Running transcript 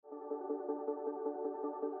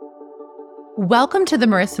Welcome to the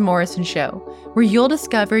Marissa Morrison Show, where you'll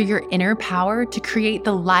discover your inner power to create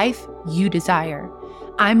the life you desire.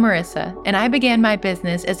 I'm Marissa, and I began my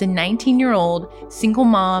business as a 19-year-old single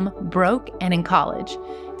mom, broke and in college.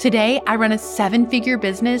 Today, I run a 7-figure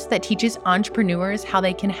business that teaches entrepreneurs how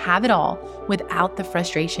they can have it all without the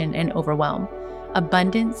frustration and overwhelm.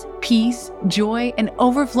 Abundance, peace, joy, and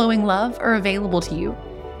overflowing love are available to you.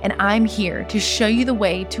 And I'm here to show you the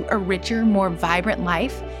way to a richer, more vibrant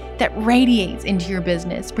life that radiates into your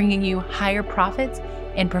business, bringing you higher profits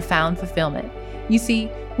and profound fulfillment. You see,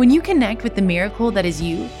 when you connect with the miracle that is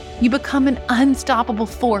you, you become an unstoppable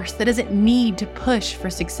force that doesn't need to push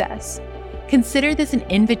for success. Consider this an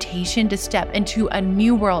invitation to step into a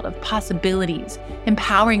new world of possibilities,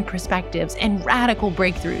 empowering perspectives, and radical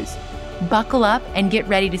breakthroughs. Buckle up and get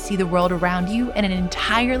ready to see the world around you in an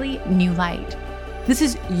entirely new light. This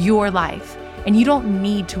is your life, and you don't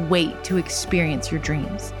need to wait to experience your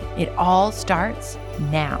dreams. It all starts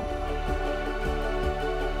now.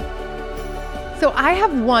 So I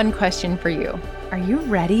have one question for you. Are you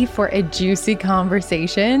ready for a juicy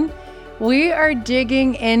conversation? We are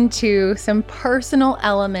digging into some personal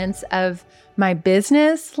elements of my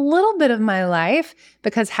business, a little bit of my life,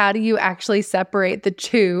 because how do you actually separate the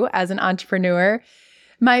two as an entrepreneur?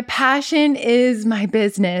 My passion is my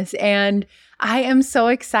business, and I am so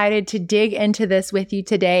excited to dig into this with you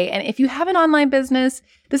today. And if you have an online business,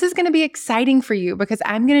 this is going to be exciting for you because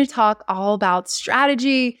I'm going to talk all about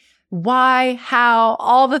strategy, why, how,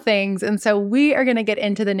 all the things. And so we are going to get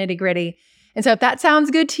into the nitty-gritty. And so if that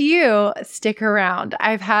sounds good to you, stick around.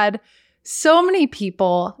 I've had so many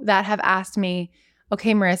people that have asked me,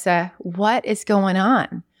 okay, Marissa, what is going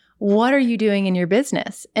on? What are you doing in your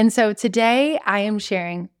business? And so today I am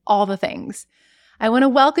sharing all the things. I want to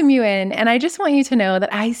welcome you in, and I just want you to know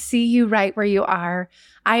that I see you right where you are.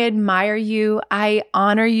 I admire you. I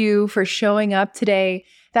honor you for showing up today.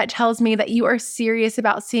 That tells me that you are serious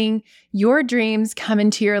about seeing your dreams come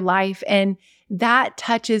into your life, and that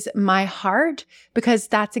touches my heart because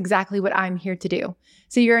that's exactly what I'm here to do.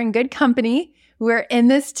 So you're in good company. We're in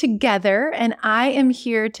this together, and I am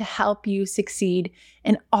here to help you succeed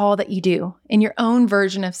in all that you do, in your own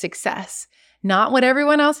version of success. Not what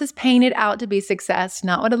everyone else has painted out to be success,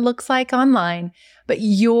 not what it looks like online, but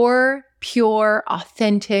your pure,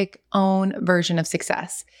 authentic own version of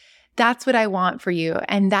success. That's what I want for you,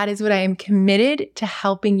 and that is what I am committed to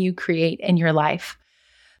helping you create in your life.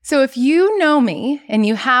 So if you know me, and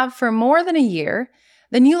you have for more than a year,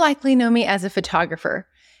 then you likely know me as a photographer.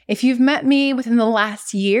 If you've met me within the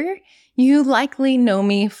last year, you likely know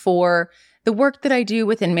me for the work that I do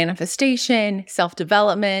within manifestation,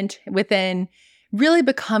 self-development, within really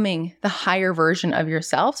becoming the higher version of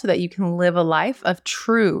yourself so that you can live a life of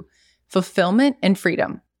true fulfillment and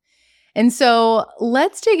freedom. And so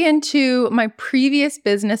let's dig into my previous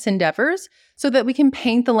business endeavors so that we can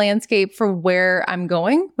paint the landscape for where I'm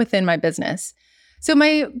going within my business. So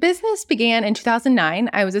my business began in 2009.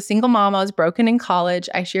 I was a single mom. I was broken in college.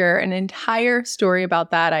 I share an entire story about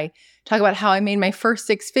that. I talk about how I made my first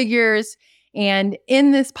 6 figures. And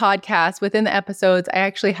in this podcast, within the episodes, I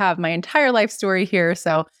actually have my entire life story here.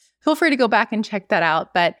 So feel free to go back and check that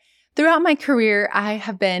out. But throughout my career, I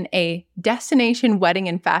have been a destination wedding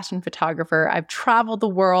and fashion photographer. I've traveled the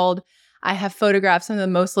world. I have photographed some of the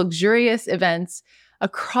most luxurious events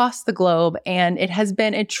across the globe, and it has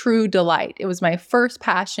been a true delight. It was my first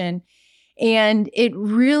passion, and it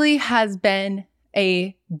really has been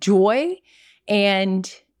a joy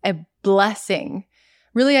and a blessing.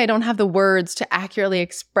 Really, I don't have the words to accurately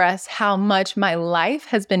express how much my life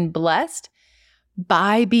has been blessed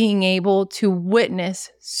by being able to witness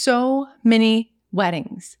so many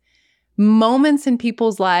weddings, moments in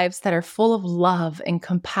people's lives that are full of love and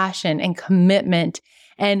compassion and commitment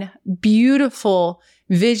and beautiful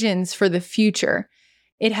visions for the future.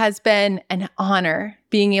 It has been an honor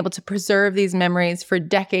being able to preserve these memories for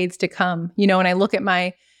decades to come. You know, when I look at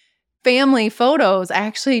my family photos, I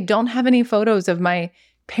actually don't have any photos of my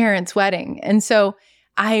parents' wedding. And so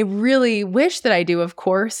I really wish that I do, of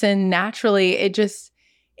course. And naturally,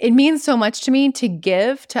 it means so much to me to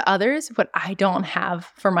give to others what I don't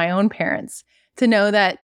have for my own parents, to know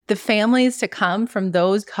that the families to come from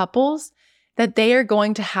those couples, that they are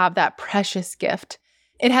going to have that precious gift.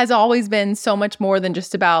 It has always been so much more than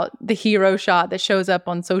just about the hero shot that shows up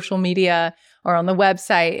on social media or on the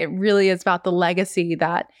website. It really is about the legacy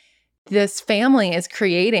that this family is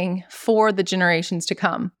creating for the generations to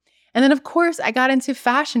come. And then, of course, I got into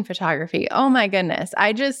fashion photography. Oh my goodness.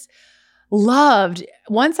 I just loved,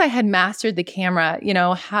 once I had mastered the camera, you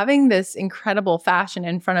know, having this incredible fashion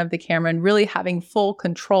in front of the camera and really having full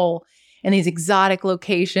control in these exotic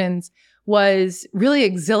locations was really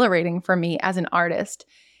exhilarating for me as an artist.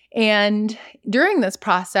 And during this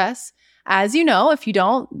process, as you know, if you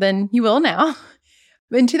don't, then you will now.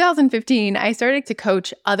 In 2015, I started to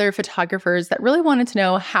coach other photographers that really wanted to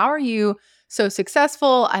know, how are you so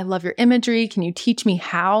successful? I love your imagery. Can you teach me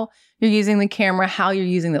how you're using the camera, how you're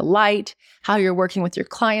using the light, how you're working with your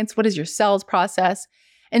clients? What is your sales process?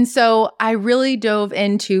 And so I really dove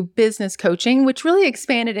into business coaching, which really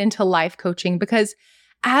expanded into life coaching, because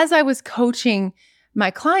as I was coaching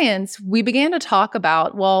my clients, we began to talk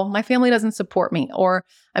about, well, my family doesn't support me, or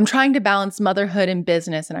I'm trying to balance motherhood and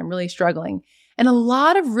business and I'm really struggling. And a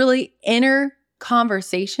lot of really inner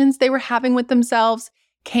conversations they were having with themselves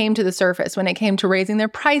came to the surface when it came to raising their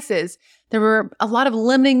prices. There were a lot of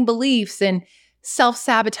limiting beliefs and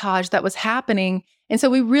self-sabotage that was happening. And so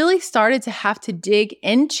we really started to have to dig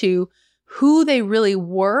into who they really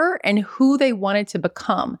were and who they wanted to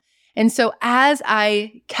become. And so as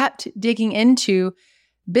I kept digging into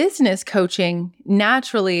business coaching,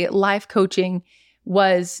 naturally life coaching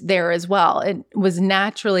was there as well. It was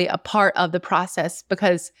naturally a part of the process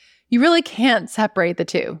because you really can't separate the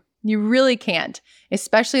two. You really can't,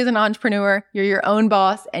 especially as an entrepreneur. You're your own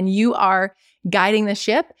boss and you are guiding the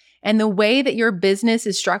ship. And the way that your business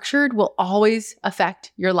is structured will always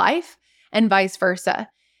affect your life and vice versa.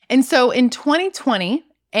 And so in 2020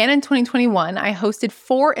 and in 2021, I hosted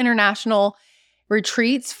 4 international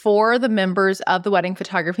retreats for the members of the Wedding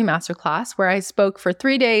Photography Masterclass, where I spoke for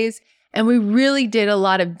 3 days and we really did a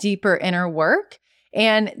lot of deeper inner work.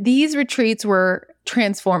 And these retreats were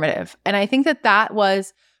transformative. And I think that that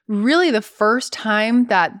was really the first time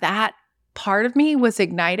that that part of me was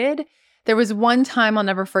ignited. There was one time I'll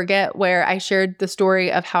never forget where I shared the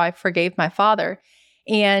story of how I forgave my father.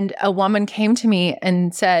 And a woman came to me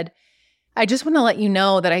and said, I just want to let you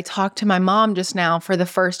know that I talked to my mom just now for the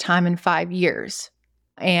first time in 5 years.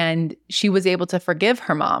 And she was able to forgive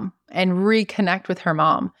her mom and reconnect with her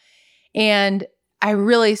mom. And I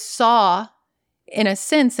really saw, in a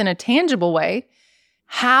sense, in a tangible way,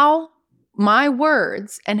 how my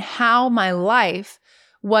words and how my life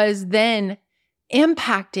was then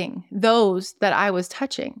impacting those that I was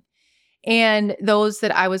touching and those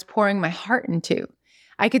that I was pouring my heart into.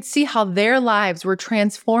 I could see how their lives were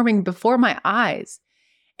transforming before my eyes.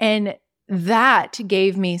 And that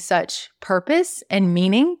gave me such purpose and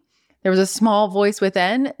meaning. There was a small voice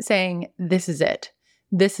within saying, this is it.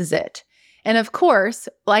 This is it. And of course,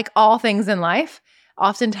 like all things in life,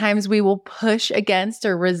 oftentimes we will push against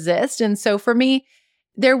or resist. And so for me,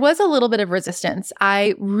 there was a little bit of resistance.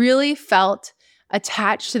 I really felt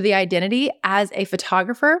attached to the identity as a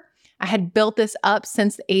photographer. I had built this up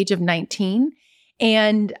since the age of 19,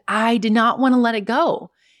 and I did not want to let it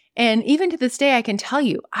go. And even to this day, I can tell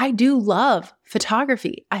you, I do love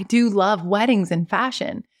photography. I do love weddings and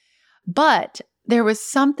fashion, but there was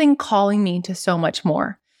something calling me to so much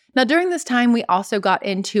more. Now, during this time, we also got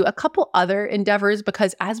into a couple other endeavors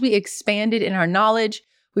because as we expanded in our knowledge,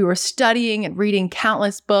 we were studying and reading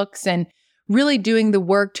countless books and really doing the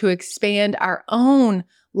work to expand our own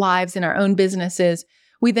lives and our own businesses.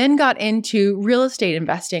 We then got into real estate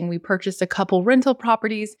investing. We purchased a couple rental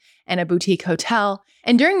properties and a boutique hotel.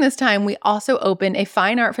 And during this time, we also opened a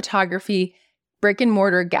fine art photography brick and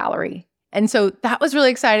mortar gallery. And so that was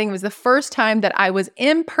really exciting. It was the first time that I was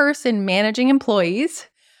in person managing employees.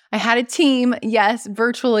 I had a team, yes,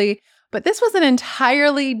 virtually, but this was an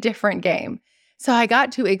entirely different game. So I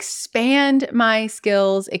got to expand my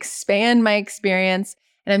skills, expand my experience,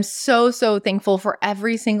 and I'm so, so thankful for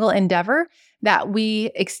every single endeavor that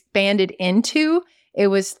we expanded into. It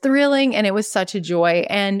was thrilling and it was such a joy.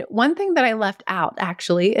 And one thing that I left out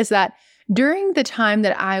actually is that during the time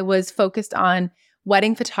that I was focused on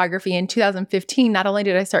wedding photography in 2015, not only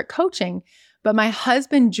did I start coaching, but my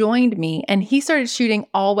husband joined me and he started shooting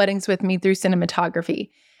all weddings with me through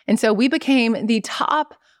cinematography. And so we became the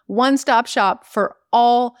top one-stop shop for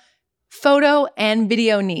all photo and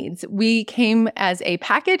video needs. We came as a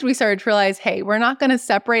package. We started to realize, hey, we're not going to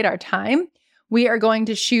separate our time. We are going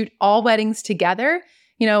to shoot all weddings together.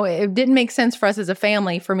 You know, it didn't make sense for us as a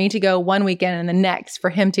family for me to go one weekend and the next for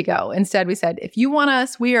him to go. Instead, we said, if you want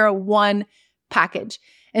us, we are a one package.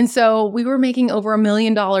 And so we were making over $1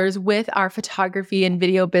 million with our photography and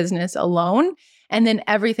video business alone. And then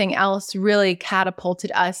everything else really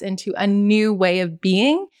catapulted us into a new way of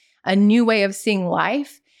being, a new way of seeing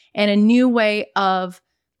life, and a new way of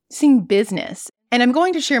seeing business. And I'm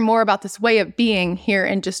going to share more about this way of being here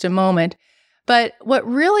in just a moment. But what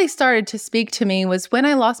really started to speak to me was when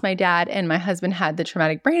I lost my dad and my husband had the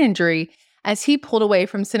traumatic brain injury. As he pulled away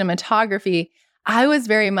from cinematography, I was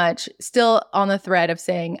very much still on the thread of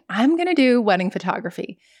saying, I'm going to do wedding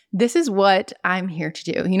photography. This is what I'm here to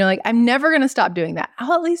do. I'm never going to stop doing that.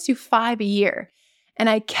 I'll at least do 5 a year. And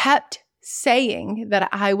I kept saying that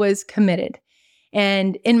I was committed.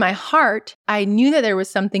 And in my heart, I knew that there was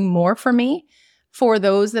something more for me, for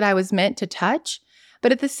those that I was meant to touch.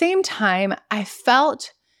 But at the same time, I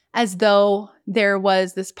felt as though there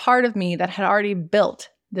was this part of me that had already built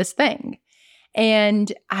this thing.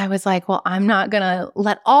 And I was like, well, I'm not going to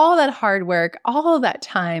let all that hard work, all of that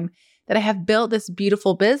time that I have built this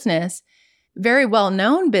beautiful business, very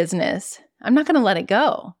well-known business, I'm not going to let it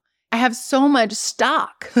go. I have so much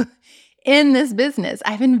stock in this business.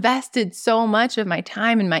 I've invested so much of my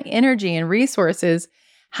time and my energy and resources.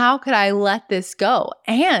 How could I let this go?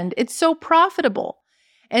 And it's so profitable.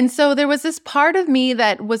 And so there was this part of me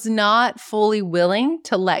that was not fully willing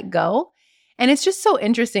to let go. And it's just so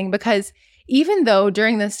interesting because even though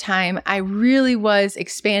during this time, I really was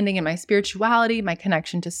expanding in my spirituality, my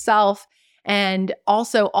connection to self, and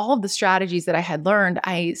also all of the strategies that I had learned,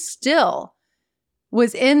 I still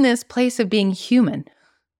was in this place of being human.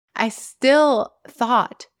 I still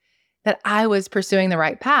thought that I was pursuing the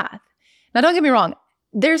right path. Now, don't get me wrong.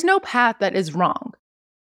 There's no path that is wrong.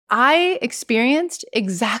 I experienced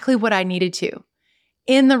exactly what I needed to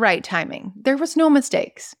in the right timing. There was no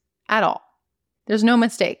mistakes at all. There's no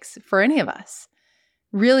mistakes for any of us.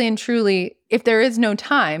 Really and truly, if there is no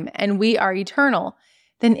time and we are eternal,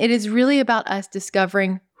 then it is really about us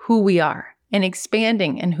discovering who we are and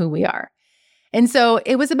expanding in who we are. And so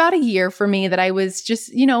it was about a year for me that I was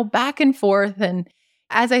just, back and forth. And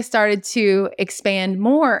as I started to expand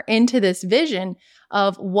more into this vision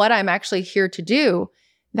of what I'm actually here to do,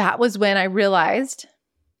 that was when I realized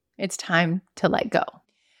it's time to let go.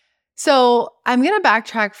 So I'm going to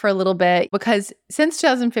backtrack for a little bit because since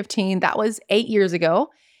 2015, that was 8 years ago,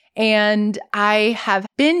 and I have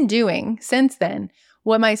been doing since then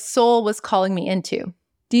what my soul was calling me into,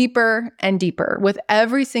 deeper and deeper. With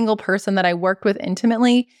every single person that I worked with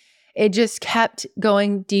intimately, it just kept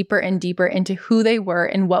going deeper and deeper into who they were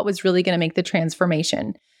and what was really going to make the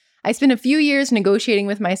transformation. I spent a few years negotiating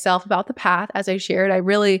with myself about the path. As I shared, I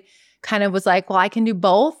really kind of was like, well, I can do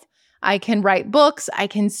both. I can write books, I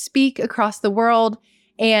can speak across the world,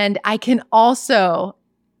 and I can also,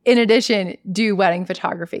 in addition, do wedding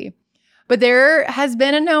photography. But there has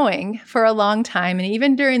been a knowing for a long time, and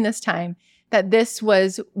even during this time, that this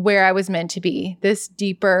was where I was meant to be, this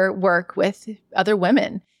deeper work with other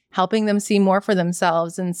women, helping them see more for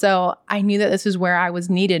themselves. And so I knew that this was where I was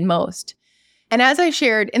needed most. And as I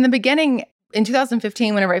shared in the beginning, in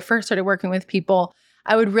 2015, whenever I first started working with people,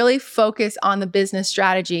 I would really focus on the business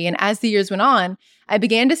strategy. And as the years went on, I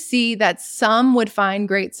began to see that some would find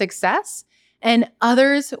great success and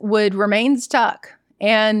others would remain stuck.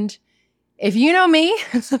 And if you know me,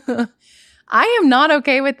 I am not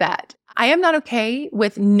okay with that. I am not okay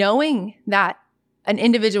with knowing that an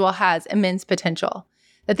individual has immense potential,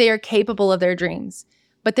 that they are capable of their dreams,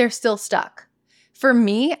 but they're still stuck. For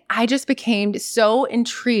me, I just became so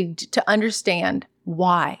intrigued to understand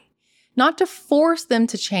why. Not to force them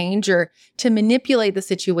to change or to manipulate the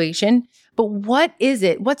situation, but what is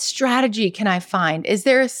it? What strategy can I find? Is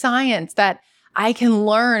there a science that I can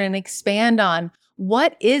learn and expand on?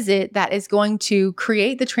 What is it that is going to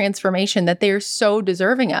create the transformation that they are so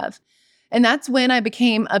deserving of? And that's when I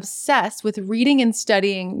became obsessed with reading and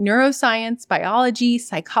studying neuroscience, biology,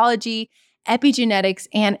 psychology, epigenetics,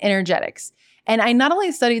 and energetics. And I not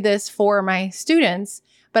only studied this for my students,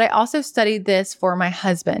 but I also studied this for my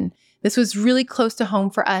husband. This was really close to home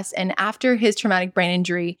for us. And after his traumatic brain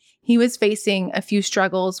injury, he was facing a few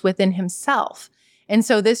struggles within himself. And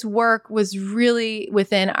so this work was really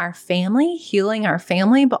within our family, healing our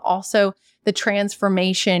family, but also the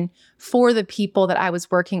transformation for the people that I was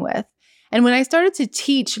working with. And when I started to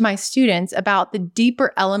teach my students about the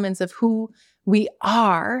deeper elements of who we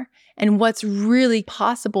are and what's really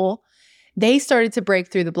possible, they started to break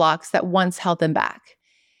through the blocks that once held them back.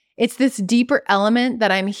 It's this deeper element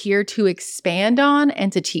that I'm here to expand on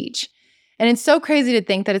and to teach. And it's so crazy to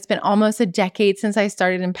think that it's been almost a decade since I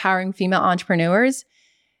started empowering female entrepreneurs.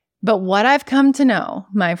 But what I've come to know,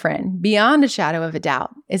 my friend, beyond a shadow of a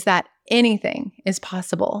doubt, is that anything is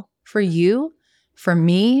possible for you, for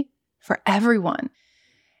me, for everyone.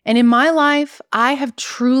 And in my life, I have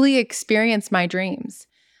truly experienced my dreams.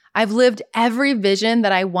 I've lived every vision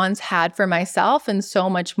that I once had for myself and so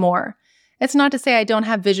much more. It's not to say I don't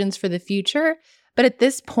have visions for the future, but at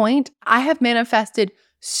this point, I have manifested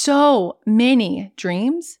so many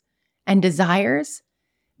dreams and desires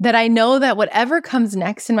that I know that whatever comes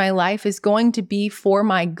next in my life is going to be for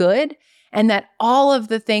my good and that all of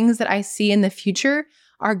the things that I see in the future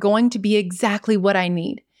are going to be exactly what I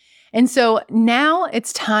need. And so now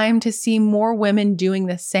it's time to see more women doing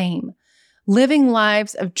the same, living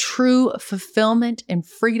lives of true fulfillment and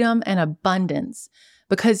freedom and abundance,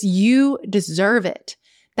 because you deserve it.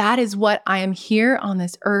 That is what I am here on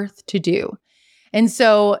this earth to do. And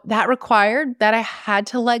so that required that I had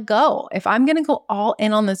to let go. If I'm going to go all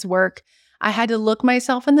in on this work, I had to look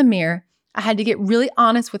myself in the mirror. I had to get really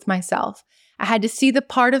honest with myself. I had to see the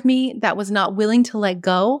part of me that was not willing to let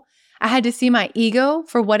go. I had to see my ego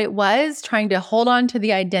for what it was, trying to hold on to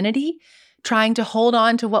the identity, trying to hold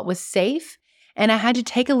on to what was safe. And I had to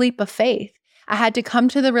take a leap of faith. I had to come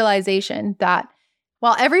to the realization that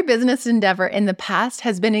while every business endeavor in the past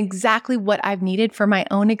has been exactly what I've needed for my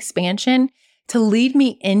own expansion to lead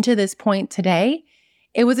me into this point today,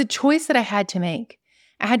 it was a choice that I had to make.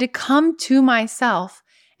 I had to come to myself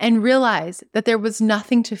and realize that there was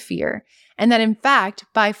nothing to fear, and that in fact,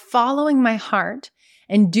 by following my heart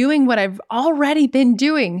and doing what I've already been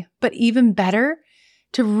doing, but even better,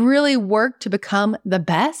 to really work to become the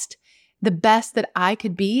best that I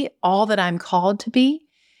could be, all that I'm called to be,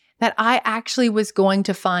 that I actually was going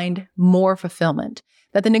to find more fulfillment,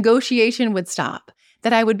 that the negotiation would stop,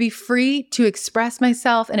 that I would be free to express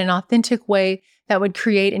myself in an authentic way that would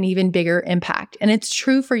create an even bigger impact. And it's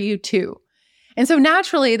true for you too. And so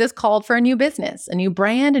naturally, this called for a new business, a new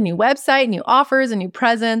brand, a new website, new offers, a new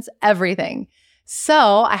presence, everything.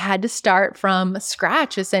 So I had to start from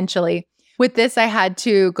scratch, essentially. With this, I had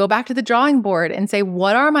to go back to the drawing board and say,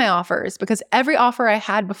 what are my offers? Because every offer I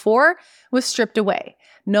had before was stripped away.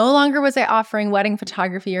 No longer was I offering wedding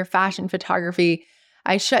photography or fashion photography.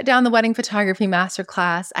 I shut down the wedding photography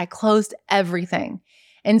masterclass. I closed everything.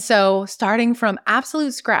 And so starting from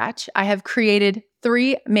absolute scratch, I have created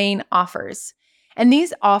 3 main offers. And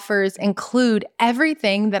these offers include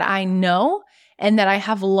everything that I know and that I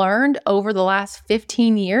have learned over the last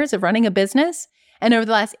 15 years of running a business and over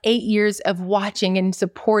the last 8 years of watching and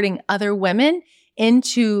supporting other women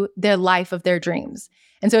into their life of their dreams.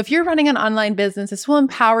 And so if you're running an online business, this will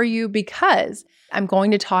empower you because I'm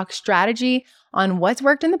going to talk strategy on what's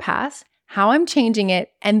worked in the past, how I'm changing it,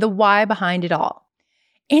 and the why behind it all.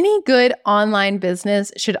 Any good online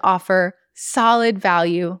business should offer solid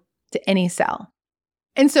value to any sell.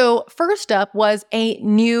 And so first up was a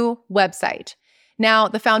new website. Now,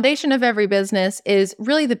 the foundation of every business is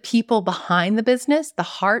really the people behind the business, the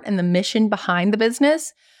heart and the mission behind the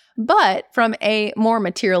business. But from a more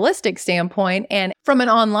materialistic standpoint and from an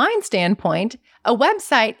online standpoint, a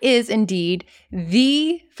website is indeed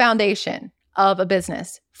the foundation of a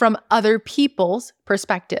business from other people's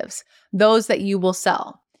perspectives, those that you will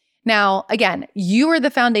sell. Now, again, you are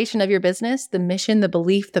the foundation of your business, the mission, the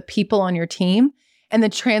belief, the people on your team, and the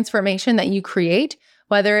transformation that you create,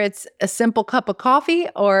 whether it's a simple cup of coffee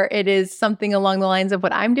or it is something along the lines of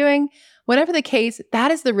what I'm doing, whatever the case,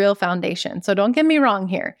 that is the real foundation. So don't get me wrong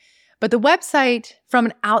here. But the website, from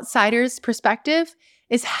an outsider's perspective,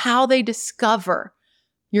 is how they discover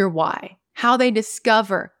your why, how they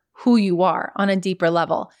discover who you are on a deeper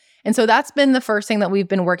level. And so that's been the first thing that we've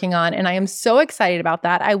been working on. And I am so excited about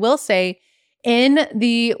that. I will say in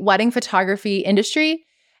the wedding photography industry,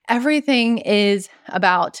 everything is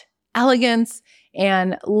about elegance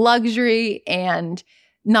and luxury and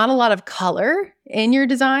not a lot of color in your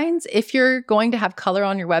designs. If you're going to have color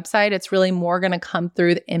on your website, it's really more going to come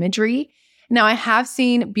through the imagery. Now, I have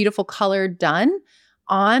seen beautiful color done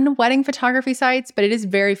on wedding photography sites, but it is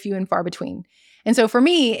very few and far between. And so for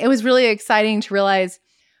me, it was really exciting to realize,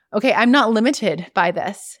 okay, I'm not limited by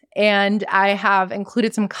this. And I have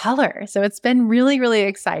included some color. So it's been really, really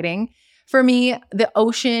exciting. For me, the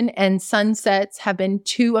ocean and sunsets have been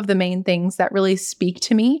 2 of the main things that really speak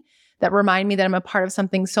to me, that remind me that I'm a part of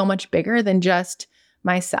something so much bigger than just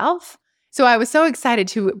myself. So I was so excited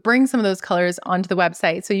to bring some of those colors onto the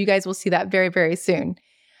website. So you guys will see that very, very soon.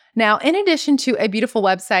 Now, in addition to a beautiful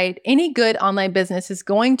website, any good online business is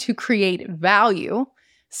going to create value,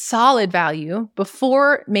 solid value,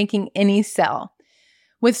 before making any sell.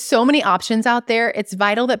 With so many options out there, it's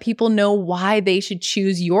vital that people know why they should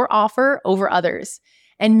choose your offer over others.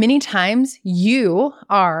 And many times, you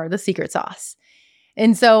are the secret sauce.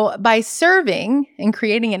 And so by serving and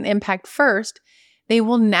creating an impact first, they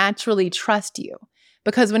will naturally trust you.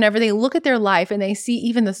 Because whenever they look at their life and they see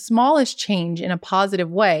even the smallest change in a positive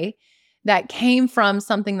way that came from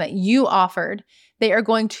something that you offered, they are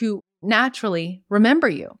going to naturally remember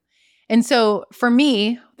you. And so for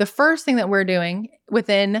me, the first thing that we're doing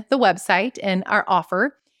within the website and our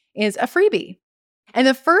offer is a freebie. And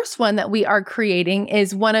the first one that we are creating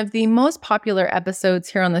is one of the most popular episodes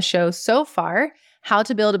here on the show so far. how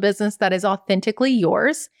to build a business that is authentically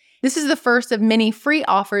yours. This is the first of many free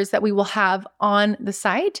offers that we will have on the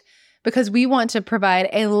site because we want to provide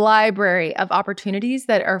a library of opportunities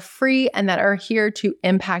that are free and that are here to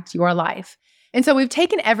impact your life. And so we've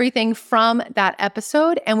taken everything from that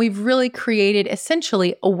episode and we've really created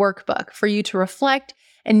essentially a workbook for you to reflect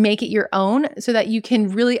and make it your own so that you can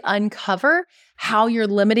really uncover how you're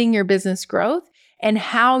limiting your business growth and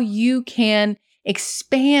how you can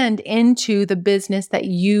expand into the business that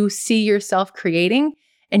you see yourself creating.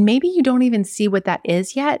 And maybe you don't even see what that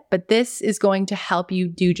is yet, but this is going to help you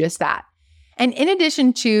do just that. And in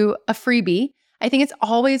addition to a freebie, I think it's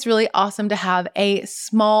always really awesome to have a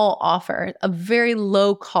small offer, a very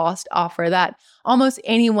low cost offer that almost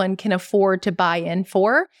anyone can afford to buy in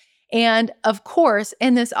for. And of course,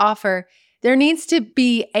 in this offer, there needs to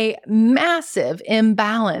be a massive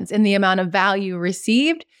imbalance in the amount of value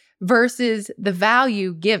received versus the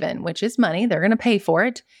value given, which is money. They're going to pay for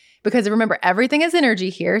it because remember, everything is energy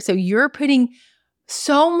here. So you're putting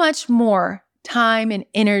so much more time and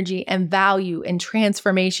energy and value and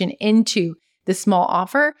transformation into the small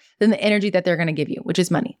offer than the energy that they're going to give you, which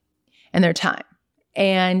is money and their time.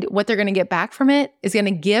 And what they're going to get back from it is going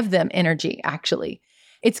to give them energy, actually.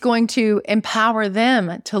 It's going to empower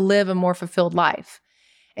them to live a more fulfilled life.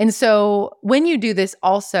 And so when you do this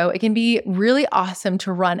also, it can be really awesome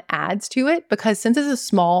to run ads to it because since it's a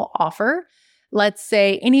small offer, let's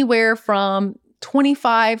say anywhere from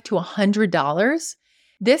 $25 to $100,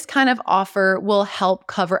 this kind of offer will help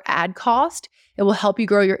cover ad cost. It will help you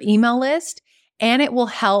grow your email list and it will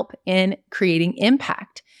help in creating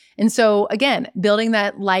impact. And so again, building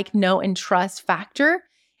that like, know, and trust factor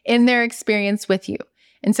in their experience with you.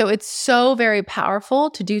 And so it's so very powerful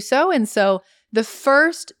to do so. And so the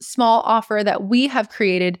first small offer that we have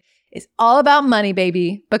created is all about money,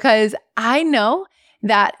 baby, because I know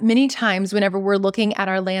that many times whenever we're looking at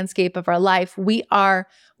our landscape of our life, we are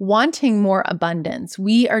wanting more abundance.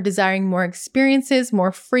 We are desiring more experiences,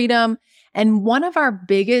 more freedom. And one of our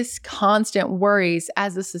biggest constant worries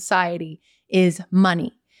as a society is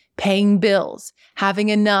money. Paying bills, having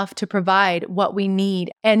enough to provide what we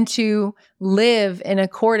need and to live in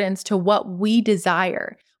accordance to what we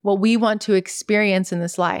desire, what we want to experience in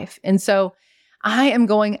this life. And so I am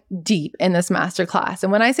going deep in this masterclass.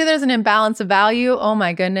 And when I say there's an imbalance of value, oh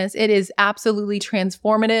my goodness, it is absolutely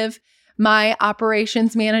transformative. My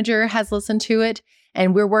operations manager has listened to it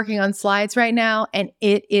and we're working on slides right now and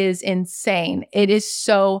it is insane. It is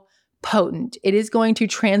so potent. It is going to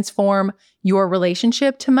transform your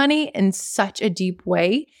relationship to money in such a deep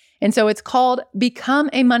way. And so it's called Become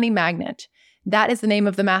a Money Magnet. That is the name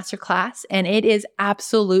of the masterclass, and it is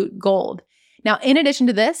absolute gold. Now, in addition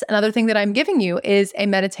to this, another thing that I'm giving you is a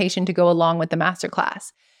meditation to go along with the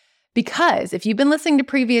masterclass. Because if you've been listening to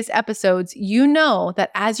previous episodes, you know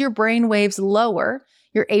that as your brain waves lower,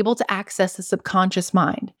 you're able to access the subconscious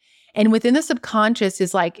mind. And within the subconscious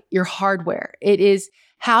is like your hardware. It is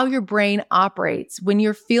how your brain operates. When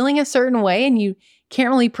you're feeling a certain way and you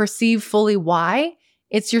can't really perceive fully why,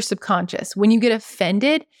 it's your subconscious. When you get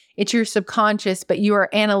offended, it's your subconscious, but you are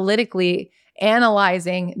analytically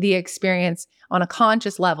analyzing the experience on a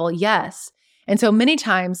conscious level, yes. And so many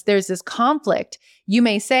times there's this conflict. You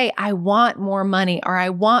may say, I want more money, or I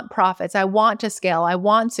want profits, I want to scale, I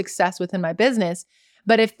want success within my business.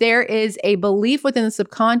 But if there is a belief within the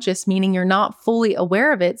subconscious, meaning you're not fully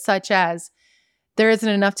aware of it, such as, there isn't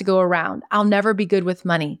enough to go around. I'll never be good with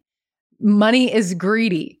money. Money is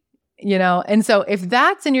greedy, And so if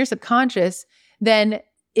that's in your subconscious, then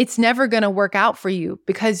it's never going to work out for you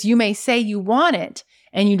because you may say you want it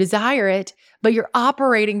and you desire it, but you're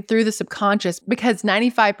operating through the subconscious because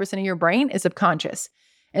 95% of your brain is subconscious.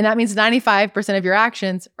 And that means 95% of your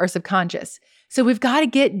actions are subconscious. So we've got to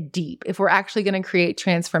get deep if we're actually going to create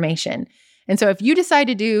transformation. And so if you decide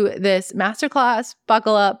to do this masterclass,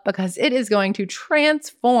 buckle up because it is going to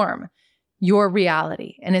transform your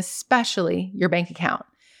reality and especially your bank account.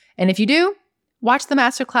 And if you do, watch the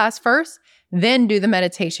masterclass first, then do the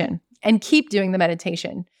meditation and keep doing the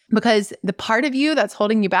meditation because the part of you that's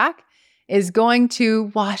holding you back is going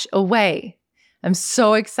to wash away. I'm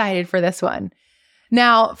so excited for this one.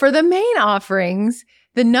 Now, for the main offerings,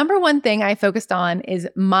 the number one thing I focused on is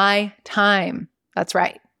my time. That's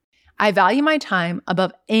right. I value my time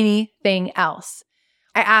above anything else.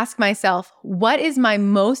 I ask myself, what is my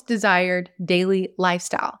most desired daily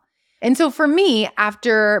lifestyle? And so for me,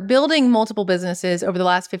 after building multiple businesses over the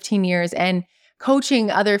last 15 years and coaching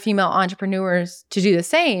other female entrepreneurs to do the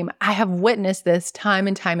same, I have witnessed this time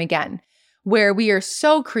and time again, where we are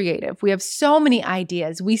so creative. We have so many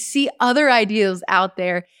ideas. We see other ideas out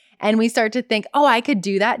there and we start to think, oh, I could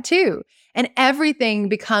do that too. And everything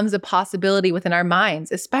becomes a possibility within our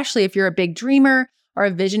minds, especially if you're a big dreamer or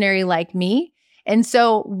a visionary like me. And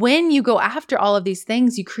so when you go after all of these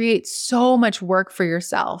things, you create so much work for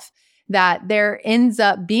yourself that there ends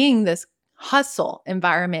up being this hustle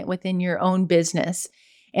environment within your own business.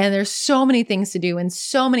 And there's so many things to do and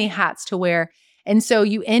so many hats to wear. And so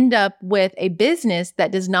you end up with a business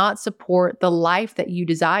that does not support the life that you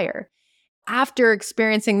desire. After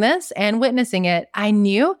experiencing this and witnessing it, I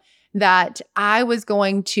knew that I was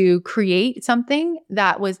going to create something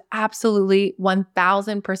that was absolutely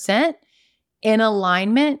 1000% in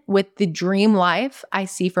alignment with the dream life I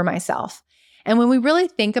see for myself. And when we really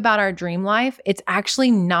think about our dream life, it's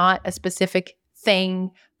actually not a specific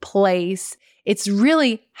thing, place. It's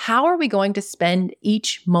really, how are we going to spend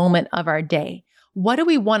each moment of our day? What do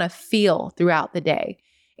we want to feel throughout the day?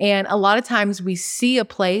 And a lot of times we see a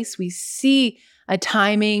place, we see a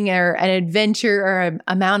timing or an adventure or an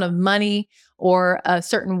amount of money or a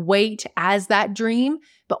certain weight as that dream.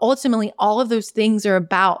 But ultimately, all of those things are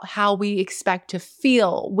about how we expect to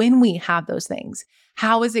feel when we have those things.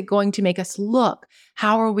 How is it going to make us look?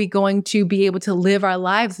 How are we going to be able to live our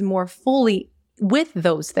lives more fully with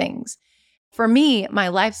those things? For me, my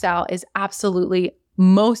lifestyle is absolutely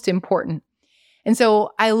most important. And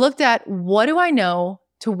so I looked at, what do I know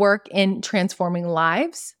to work in transforming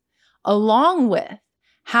lives, along with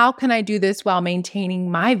how can I do this while maintaining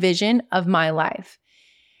my vision of my life?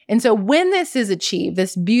 And so when this is achieved,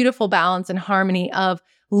 this beautiful balance and harmony of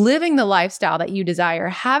living the lifestyle that you desire,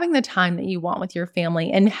 having the time that you want with your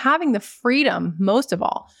family, and having the freedom, most of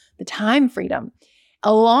all, the time freedom,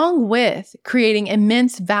 along with creating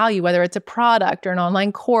immense value, whether it's a product or an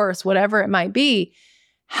online course, whatever it might be,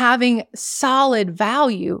 having solid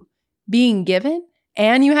value being given,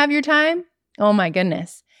 and you have your time, oh my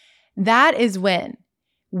goodness, that is when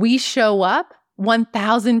we show up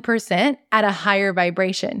 1000% at a higher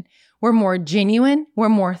vibration. We're more genuine, we're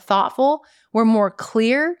more thoughtful, we're more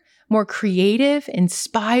clear, more creative,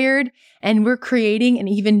 inspired, and we're creating an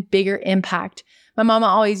even bigger impact. My mama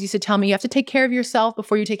always used to tell me, you have to take care of yourself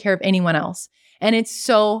before you take care of anyone else. And it's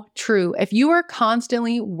so true. If you are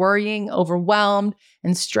constantly worrying, overwhelmed,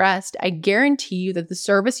 and stressed, I guarantee you that the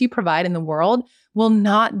service you provide in the world will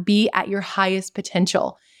not be at your highest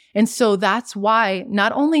potential. And so that's why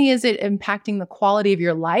not only is it impacting the quality of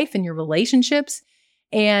your life and your relationships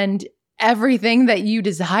and everything that you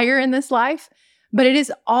desire in this life, but it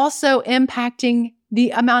is also impacting the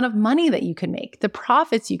amount of money that you can make, the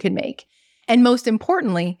profits you can make, and most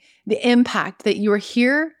importantly, the impact that you are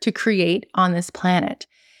here to create on this planet.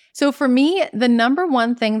 So for me, the number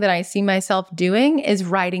one thing that I see myself doing is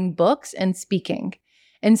writing books and speaking.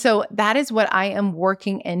 And so that is what I am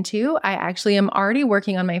working into. I actually am already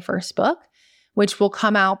working on my first book, which will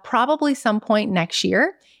come out probably some point next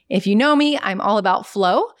year. If you know me, I'm all about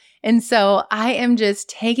flow. And so I am just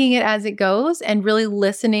taking it as it goes and really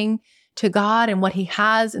listening to God and what He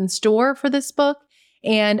has in store for this book,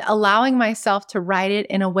 and allowing myself to write it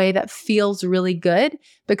in a way that feels really good.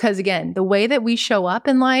 Because again, the way that we show up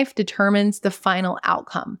in life determines the final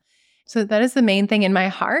outcome. So that is the main thing in my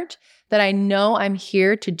heart that I know I'm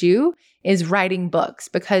here to do, is writing books.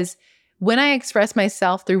 Because when I express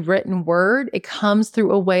myself through written word, it comes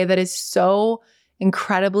through a way that is so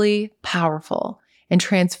incredibly powerful and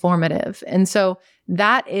transformative. And so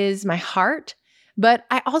that is my heart. But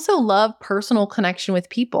I also love personal connection with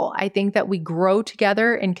people. I think that we grow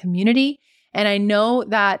together in community. And I know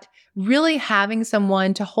that really having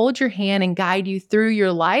someone to hold your hand and guide you through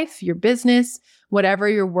your life, your business, whatever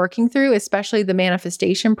you're working through, especially the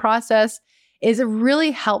manifestation process, is a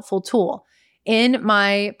really helpful tool. In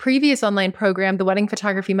my previous online program, the Wedding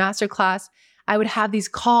Photography Masterclass, I would have these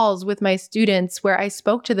calls with my students where I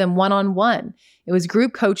spoke to them one-on-one. It was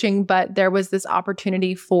group coaching, but there was this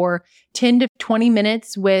opportunity for 10 to 20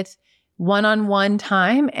 minutes with one-on-one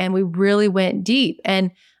time, and we really went deep.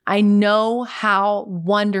 And I know how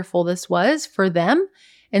wonderful this was for them.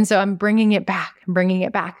 And so I'm bringing it back.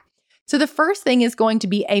 So the first thing is going to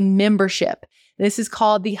be a membership. This is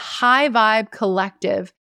called the High Vibe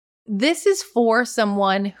Collective. This is for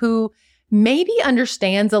someone who maybe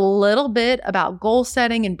understands a little bit about goal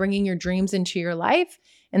setting and bringing your dreams into your life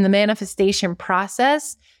and the manifestation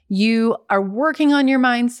process. You are working on your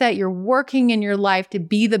mindset. You're working in your life to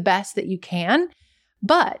be the best that you can.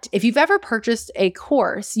 But if you've ever purchased a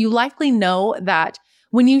course, you likely know that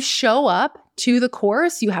when you show up to the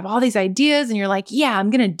course, you have all these ideas and you're like, yeah, I'm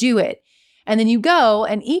going to do it. And then you go,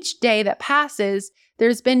 and each day that passes,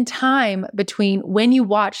 there's been time between when you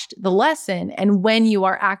watched the lesson and when you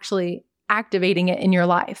are actually activating it in your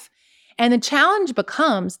life. And the challenge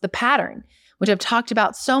becomes the pattern. which I've talked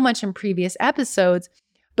about so much in previous episodes.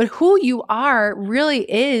 But who you are really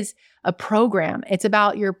is a program. It's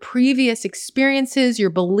about your previous experiences,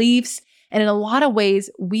 your beliefs, and in a lot of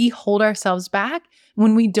ways, we hold ourselves back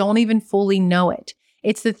when we don't even fully know it.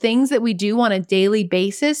 It's the things that we do on a daily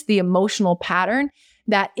basis, the emotional pattern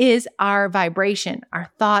that is our vibration.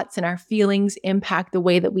 Our thoughts and our feelings impact the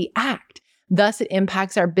way that we act. Thus, it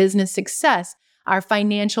impacts our business success, our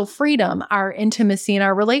financial freedom, our intimacy in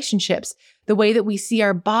our relationships, the way that we see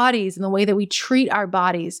our bodies and the way that we treat our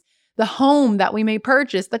bodies, the home that we may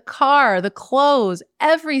purchase, the car, the clothes,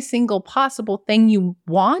 every single possible thing you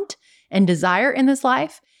want and desire in this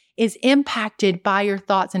life is impacted by your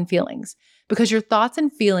thoughts and feelings, because your thoughts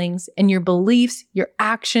and feelings and your beliefs, your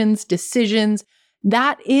actions, decisions,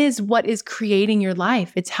 that is what is creating your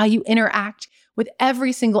life. It's how you interact with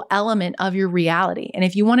every single element of your reality. And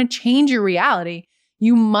if you want to change your reality,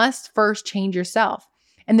 you must first change yourself.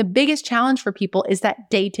 And the biggest challenge for people is that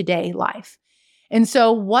day-to-day life. And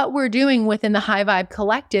so what we're doing within the High Vibe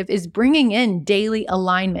Collective is bringing in daily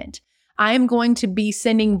alignment. I am going to be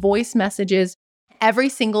sending voice messages every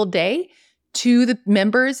single day to the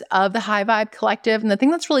members of the High Vibe Collective. And the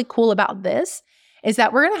thing that's really cool about this is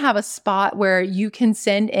that we're going to have a spot where you can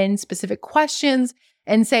send in specific questions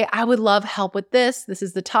and say, I would love help with this. This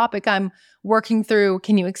is the topic I'm working through.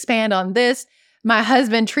 Can you expand on this? My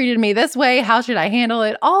husband treated me this way. How should I handle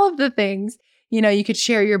it? All of the things. You could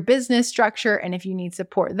share your business structure and if you need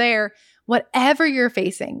support there, whatever you're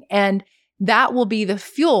facing. And that will be the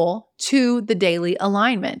fuel to the daily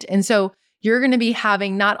alignment. And so you're going to be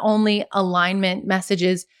having not only alignment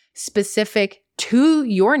messages specific to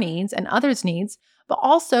your needs and others' needs, but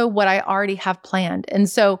also what I already have planned. And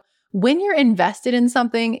so when you're invested in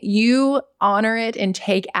something, you honor it and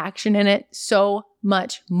take action in it so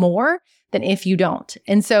much more than if you don't.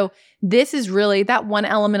 And so this is really, that one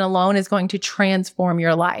element alone is going to transform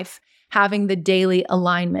your life, having the daily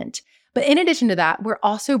alignment. But in addition to that, we're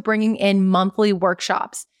also bringing in monthly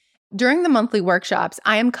workshops. During the monthly workshops,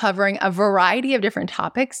 I am covering a variety of different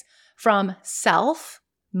topics from self,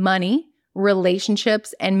 money,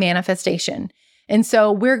 relationships, and manifestation. And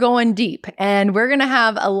so we're going deep, and we're going to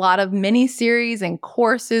have a lot of mini series and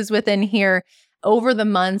courses within here over the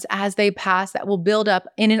months as they pass that will build up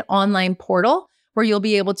in an online portal where you'll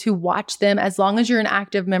be able to watch them. As long as you're an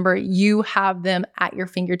active member, you have them at your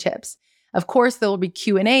fingertips. Of course, there will be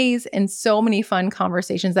Q&As and so many fun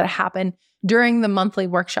conversations that happen during the monthly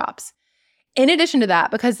workshops. In addition to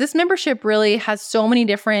that, because this membership really has so many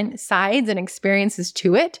different sides and experiences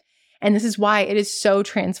to it, and this is why it is so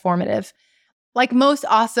transformative. Like most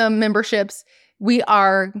awesome memberships, we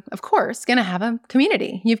are, of course, going to have a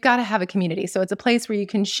community. You've got to have a community. So it's a place where you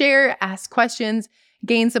can share, ask questions,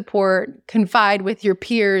 gain support, confide with your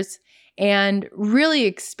peers, and really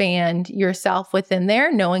expand yourself within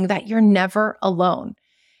there, knowing that you're never alone.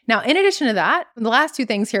 Now, in addition to that, the last two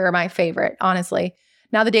things here are my favorite, honestly.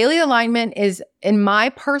 Now, the daily alignment is, in my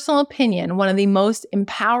personal opinion, one of the most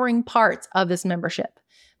empowering parts of this membership,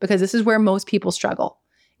 because this is where most people struggle,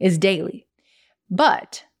 is daily.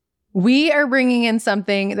 But we are bringing in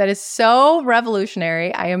something that is so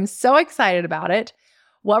revolutionary. I am so excited about it.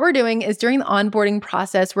 What we're doing is during the onboarding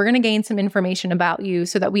process, we're going to gain some information about you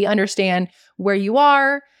so that we understand where you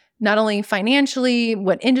are, not only financially,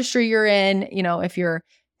 what industry you're in, if you're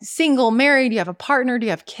single, married, do you have a partner, do you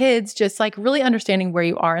have kids, just like really understanding where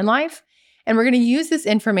you are in life. And we're going to use this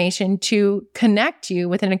information to connect you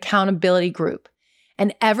with an accountability group.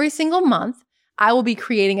 And every single month, I will be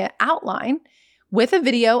creating an outline with a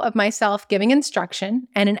video of myself giving instruction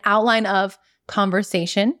and an outline of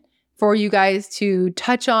conversation for you guys to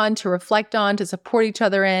touch on, to reflect on, to support each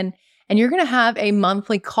other in. And you're going to have a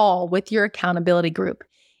monthly call with your accountability group.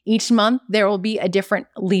 Each month, there will be a different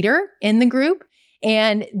leader in the group.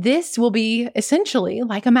 And this will be essentially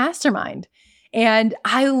like a mastermind. And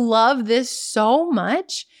I love this so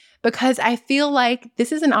much because I feel like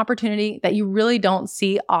this is an opportunity that you really don't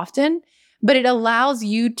see often, but it allows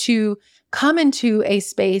you to come into a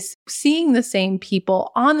space seeing the same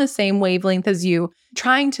people on the same wavelength as you,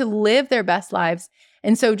 trying to live their best lives.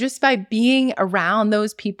 And so just by being around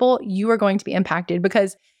those people, you are going to be impacted,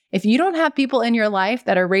 because if you don't have people in your life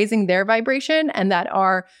that are raising their vibration and that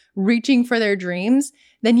are reaching for their dreams,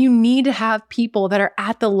 then you need to have people that are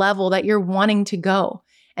at the level that you're wanting to go.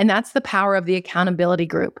 And that's the power of the accountability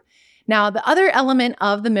group. Now, the other element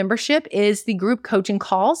of the membership is the group coaching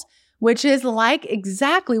calls, which is like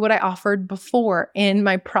exactly what I offered before in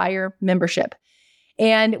my prior membership.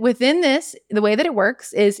 And within this, the way that it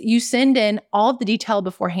works is you send in all of the detail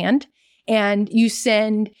beforehand, and you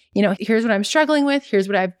send, here's what I'm struggling with, here's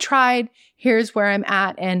what I've tried, here's where I'm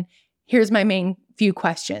at, and here's my main few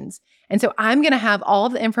questions. And so I'm going to have all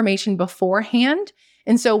of the information beforehand.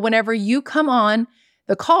 And so whenever you come on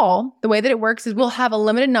the call, the way that it works is we'll have a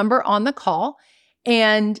limited number on the call,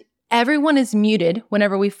 and everyone is muted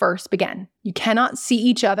whenever we first begin. You cannot see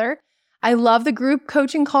each other. I love the group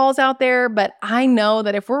coaching calls out there, but I know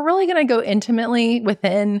that if we're really going to go intimately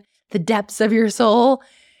within the depths of your soul,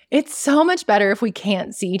 it's so much better if we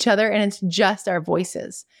can't see each other and it's just our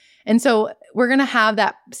voices. And so we're going to have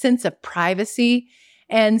that sense of privacy.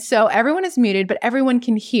 And so everyone is muted, but everyone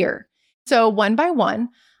can hear. So one by one,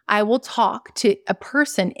 I will talk to a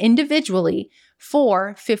person individually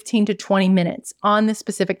for 15 to 20 minutes on this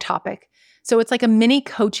specific topic. So it's like a mini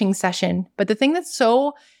coaching session. But the thing that's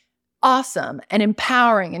so awesome and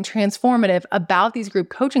empowering and transformative about these group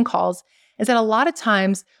coaching calls is that a lot of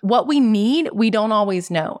times what we need, we don't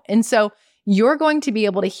always know. And so you're going to be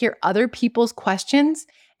able to hear other people's questions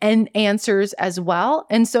and answers as well.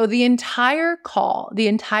 And so the entire call, the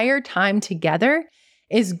entire time together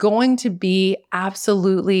is going to be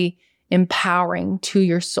absolutely empowering to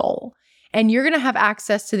your soul. And you're going to have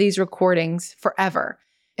access to these recordings forever.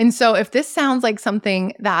 And so if this sounds like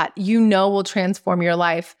something that you know will transform your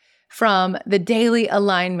life, from the daily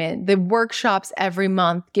alignment, the workshops every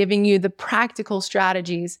month, giving you the practical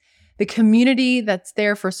strategies, the community that's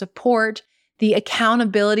there for support, the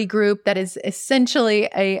accountability group that is essentially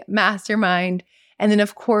a mastermind, and then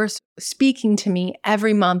of course, speaking to me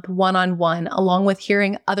every month one-on-one, along with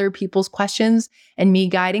hearing other people's questions and me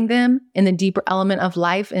guiding them in the deeper element of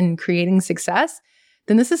life and creating success,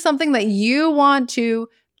 then this is something that you want to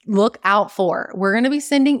look out for. We're going to be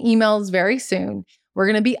sending emails very soon. We're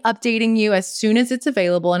going to be updating you as soon as it's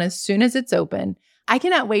available and as soon as it's open. I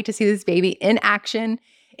cannot wait to see this baby in action.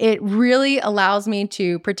 It really allows me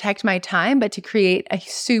to protect my time, but to create a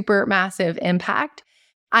super massive impact.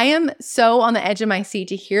 I am so on the edge of my seat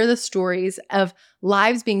to hear the stories of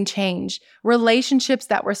lives being changed, relationships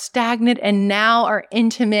that were stagnant and now are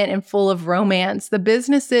intimate and full of romance, the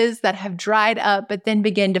businesses that have dried up but then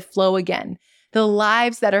begin to flow again, the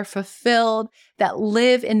lives that are fulfilled, that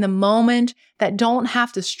live in the moment, that don't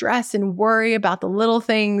have to stress and worry about the little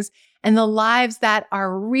things, and the lives that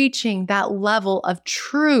are reaching that level of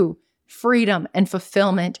true freedom and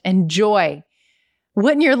fulfillment and joy.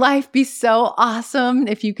 Wouldn't your life be so awesome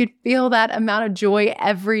if you could feel that amount of joy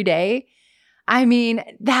every day? I mean,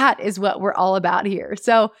 that is what we're all about here.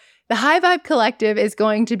 So the High Vibe Collective is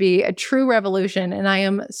going to be a true revolution, and I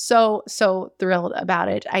am so, so thrilled about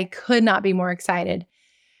it. I could not be more excited.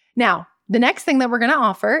 Now, the next thing that we're going to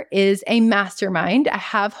offer is a mastermind. I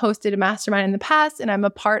have hosted a mastermind in the past, and I'm a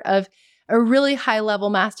part of a really high-level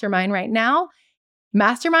mastermind right now.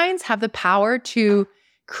 Masterminds have the power to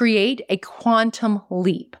create a quantum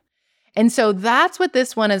leap. And so that's what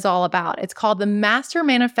this one is all about. It's called the Master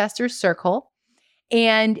Manifestor Circle.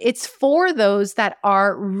 And it's for those that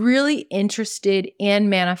are really interested in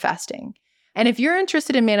manifesting. And if you're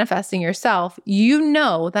interested in manifesting yourself, you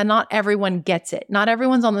know that not everyone gets it. Not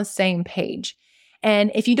everyone's on the same page.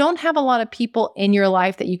 And if you don't have a lot of people in your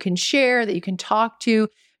life that you can share, that you can talk to,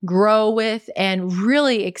 grow with, and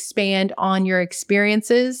really expand on your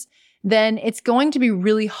experiences, then it's going to be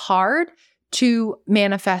really hard to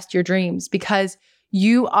manifest your dreams because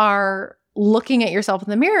you are looking at yourself in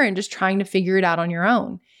the mirror and just trying to figure it out on your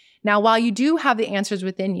own. Now, while you do have the answers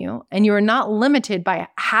within you and you are not limited by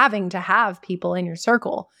having to have people in your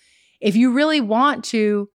circle, if you really want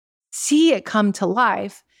to see it come to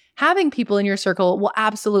life, having people in your circle will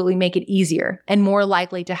absolutely make it easier and more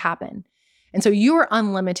likely to happen. And so you are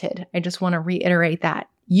unlimited. I just want to reiterate that.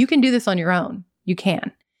 You can do this on your own. You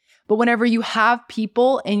can. But whenever you have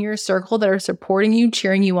people in your circle that are supporting you,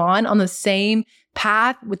 cheering you on the same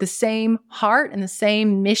path with the same heart and the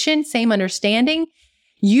same mission, same understanding,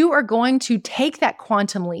 you are going to take that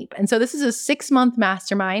quantum leap. And so this is a 6-month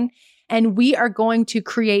mastermind, and we are going to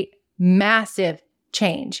create massive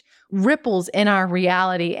change, ripples in our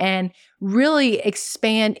reality, and really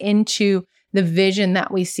expand into the vision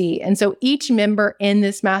that we see. And so each member in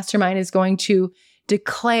this mastermind is going to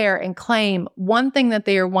declare and claim one thing that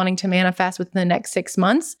they are wanting to manifest within the next 6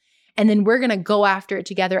 months. And then we're going to go after it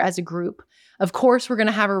together as a group. Of course, we're going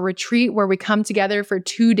to have a retreat where we come together for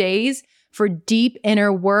 2 days for deep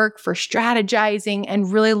inner work, for strategizing,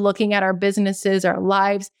 and really looking at our businesses, our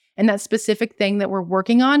lives, and that specific thing that we're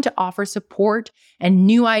working on to offer support and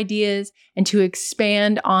new ideas and to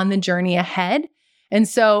expand on the journey ahead. And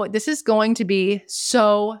so this is going to be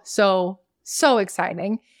so, so, so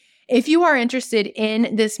exciting. If you are interested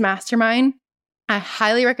in this mastermind, I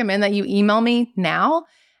highly recommend that you email me now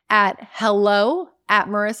at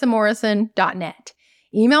hello@marissamorrison.net.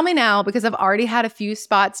 email me now because I've already had a few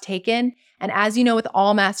spots taken. And as you know, with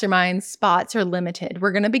all masterminds, spots are limited.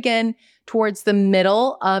 We're going to begin towards the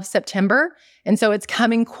middle of September. And so it's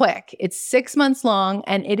coming quick. It's 6 months long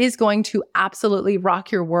and it is going to absolutely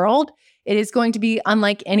rock your world. It is going to be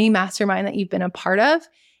unlike any mastermind that you've been a part of.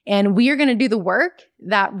 And we are going to do the work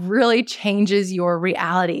that really changes your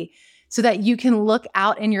reality so that you can look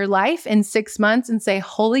out in your life in 6 months and say,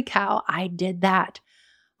 holy cow, I did that.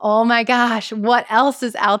 Oh my gosh, what else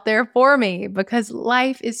is out there for me? Because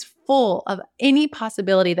life is full of any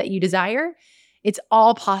possibility that you desire. It's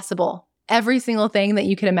all possible, every single thing that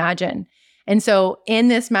you can imagine. And so in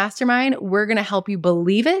this mastermind, we're going to help you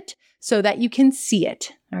believe it so that you can see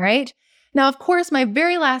it. All right. Now, of course, my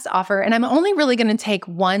very last offer, and I'm only really going to take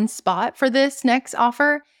one spot for this next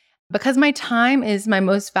offer because my time is my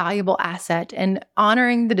most valuable asset and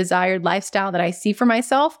honoring the desired lifestyle that I see for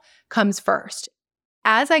myself comes first.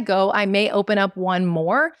 As I go, I may open up one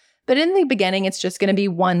more, but in the beginning, it's just going to be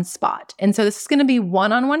one spot. And so this is going to be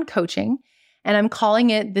one-on-one coaching, and I'm calling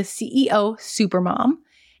it the CEO Supermom.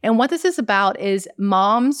 And what this is about is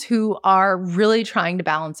moms who are really trying to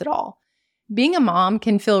balance it all. Being a mom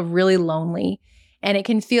can feel really lonely, and it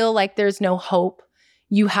can feel like there's no hope.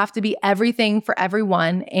 You have to be everything for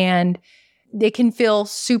everyone, and it can feel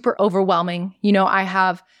super overwhelming. You know, I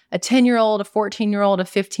have a 10-year-old, a 14-year-old, a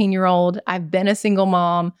 15-year-old. I've been a single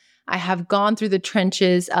mom. I have gone through the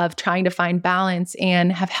trenches of trying to find balance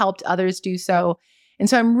and have helped others do so. And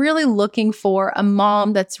so I'm really looking for a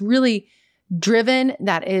mom that's really driven,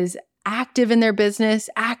 that is active in their business,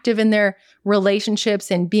 active in their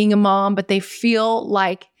relationships and being a mom, but they feel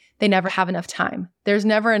like they never have enough time. There's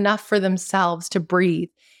never enough for themselves to breathe.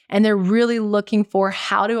 And they're really looking for,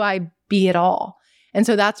 how do I be it all? And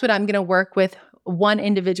so that's what I'm going to work with one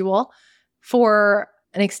individual for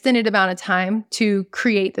an extended amount of time to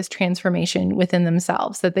create this transformation within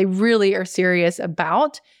themselves, that they really are serious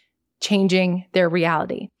about changing their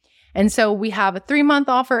reality. And so we have a 3-month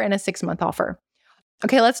offer and a 6-month offer.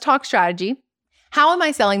 Okay, let's talk strategy. How am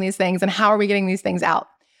I selling these things and how are we getting these things out?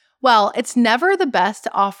 Well, it's never the best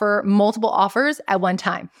to offer multiple offers at one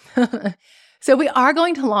time. So we are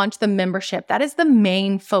going to launch the membership. That is the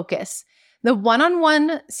main focus. The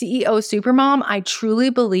one-on-one CEO Supermom, I truly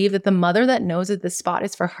believe that the mother that knows that this spot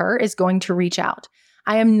is for her is going to reach out.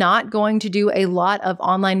 I am not going to do a lot of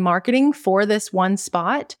online marketing for this one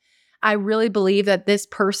spot. I really believe that this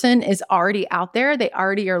person is already out there. They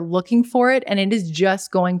already are looking for it, and it is just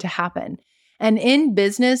going to happen. And in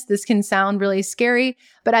business, this can sound really scary,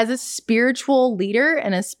 but as a spiritual leader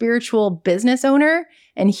and a spiritual business owner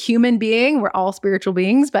and human being, we're all spiritual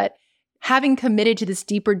beings, but having committed to this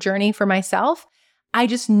deeper journey for myself, I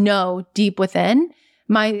just know deep within,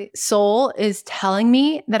 my soul is telling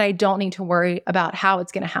me that I don't need to worry about how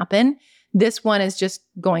it's going to happen. This one is just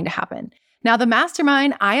going to happen. Now, the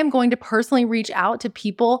mastermind, I am going to personally reach out to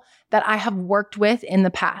people that I have worked with in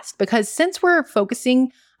the past, because since we're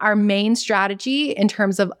focusing our main strategy in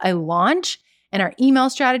terms of a launch and our email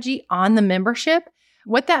strategy on the membership,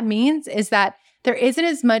 what that means is that there isn't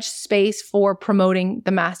as much space for promoting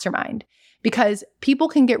the mastermind because people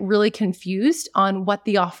can get really confused on what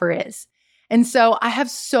the offer is. And so I have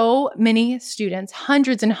so many students,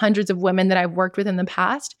 hundreds and hundreds of women that I've worked with in the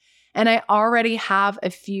past, and I already have a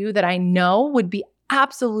few that I know would be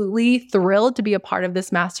absolutely thrilled to be a part of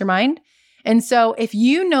this mastermind. And so if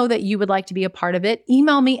you know that you would like to be a part of it,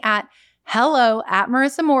 email me at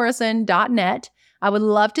hello@marissamorrison.net. I would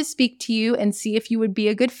love to speak to you and see if you would be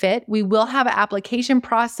a good fit. We will have an application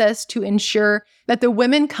process to ensure that the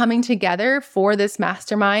women coming together for this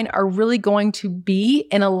mastermind are really going to be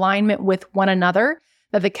in alignment with one another,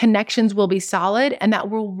 that the connections will be solid, and that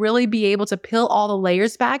we'll really be able to peel all the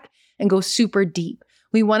layers back and go super deep.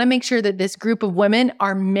 We want to make sure that this group of women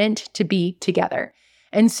are meant to be together.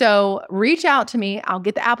 And so reach out to me. I'll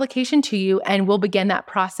get the application to you and we'll begin that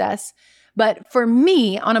process. But for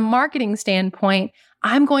me, on a marketing standpoint,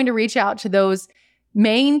 I'm going to reach out to those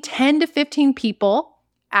main 10 to 15 people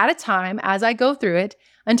at a time as I go through it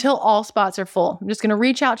until all spots are full. I'm just going to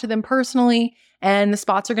reach out to them personally and the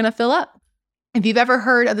spots are going to fill up. If you've ever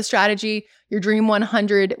heard of the strategy, your Dream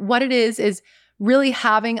 100, what it is really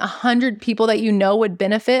having 100 people that you know would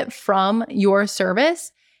benefit from your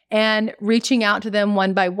service and reaching out to them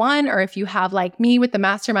one by one. Or if you have, like me with the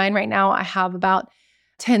mastermind right now, I have about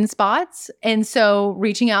 10 spots. And so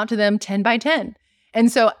reaching out to them 10 by 10.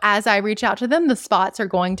 And so as I reach out to them, the spots are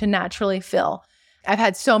going to naturally fill. I've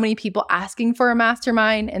had so many people asking for a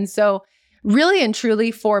mastermind. And so really and truly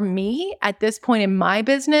for me at this point in my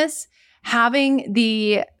business, having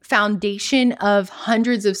the foundation of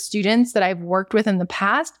hundreds of students that I've worked with in the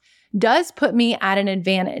past does put me at an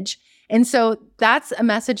advantage. And so that's a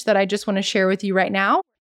message that I just want to share with you right now.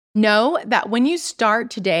 Know that when you start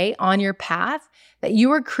today on your path, that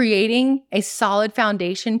you are creating a solid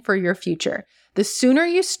foundation for your future. The sooner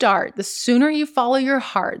you start, the sooner you follow your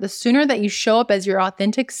heart, the sooner that you show up as your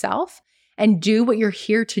authentic self and do what you're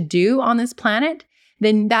here to do on this planet,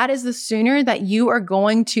 then that is the sooner that you are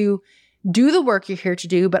going to do the work you're here to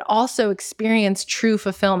do, but also experience true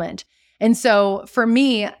fulfillment. And so for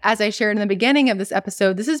me, as I shared in the beginning of this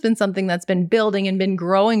episode, this has been something that's been building and been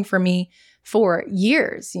growing for me for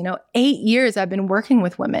years. 8 years I've been working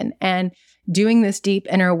with women and doing this deep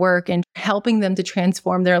inner work and helping them to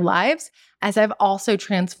transform their lives as I've also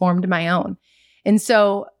transformed my own. And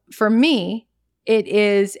so for me, it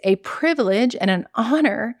is a privilege and an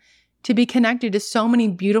honor to be connected to so many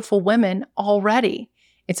beautiful women already.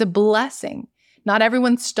 It's a blessing. Not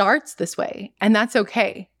everyone starts this way, and that's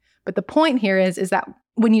okay. But the point here is that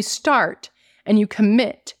when you start and you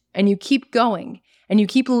commit and you keep going and you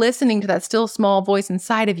keep listening to that still small voice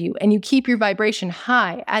inside of you and you keep your vibration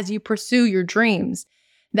high as you pursue your dreams,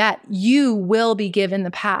 that you will be given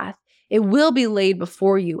the path. It will be laid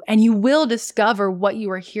before you and you will discover what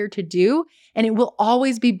you are here to do, and it will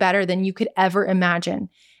always be better than you could ever imagine.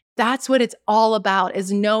 That's what it's all about,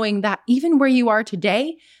 is knowing that even where you are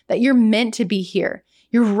today, that you're meant to be here.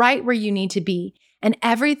 You're right where you need to be. And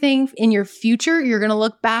everything in your future, you're going to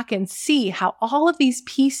look back and see how all of these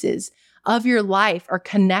pieces of your life are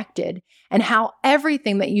connected and how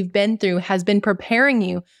everything that you've been through has been preparing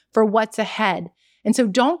you for what's ahead. And so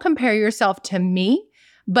don't compare yourself to me,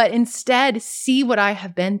 but instead see what I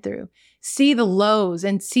have been through. See the lows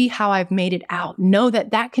and see how I've made it out. Know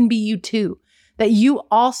that that can be you too, that you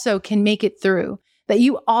also can make it through, that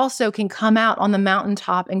you also can come out on the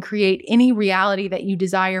mountaintop and create any reality that you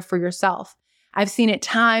desire for yourself. I've seen it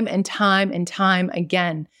time and time and time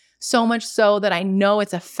again, so much so that I know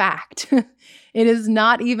it's a fact. It is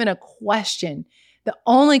not even a question. The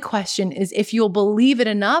only question is if you'll believe it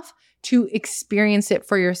enough to experience it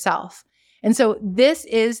for yourself. And so this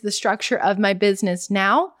is the structure of my business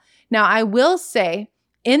now. Now, I will say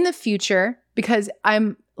in the future, because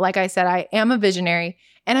like I said, I am a visionary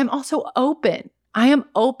and I'm also open. I am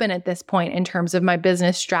open at this point in terms of my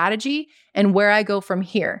business strategy and where I go from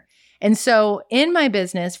here. And so in my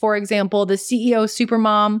business, for example, the CEO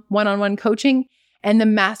Supermom one-on-one coaching and the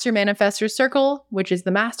Master Manifestor Circle, which is the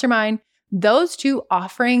mastermind, those two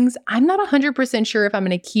offerings, I'm not 100% sure if I'm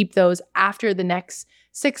going to keep those after the next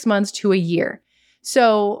 6 months to a year.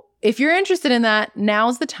 So if you're interested in that,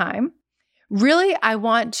 now's the time. Really, I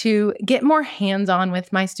want to get more hands-on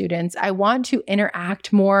with my students. I want to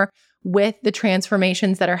interact more with the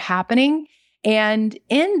transformations that are happening. And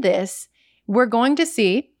in this, we're going to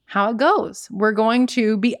see how it goes. We're going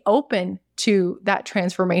to be open to that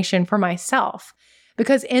transformation for myself,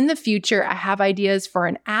 because in the future, I have ideas for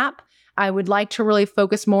an app. I would like to really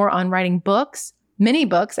focus more on writing books, many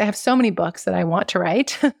books. I have so many books that I want to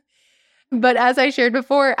write. But as I shared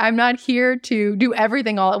before, I'm not here to do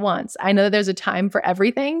everything all at once. I know that there's a time for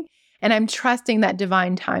everything, and I'm trusting that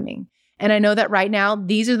divine timing. And I know that right now,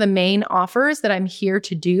 these are the main offers that I'm here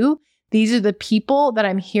to do. These are the people that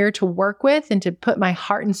I'm here to work with and to put my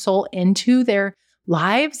heart and soul into their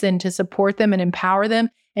lives and to support them and empower them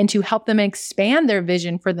and to help them expand their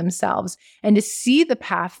vision for themselves and to see the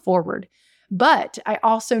path forward. But I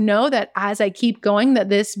also know that as I keep going, that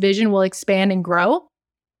this vision will expand and grow.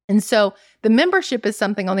 And so the membership is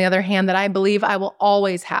something, on the other hand, that I believe I will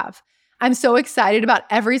always have. I'm so excited about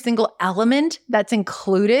every single element that's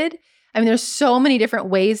included. I mean, there's so many different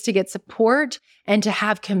ways to get support and to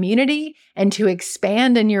have community and to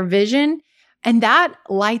expand in your vision. And that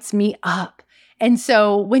lights me up. And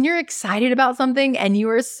so when you're excited about something and you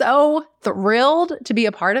are so thrilled to be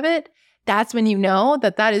a part of it, that's when you know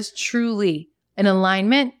that that is truly in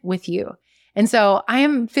alignment with you. And so I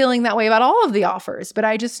am feeling that way about all of the offers, but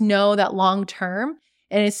I just know that long term,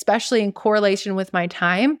 and especially in correlation with my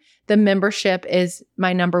time, the membership is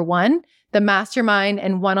my number one. The mastermind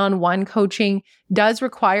and one-on-one coaching does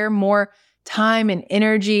require more time and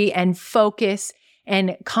energy and focus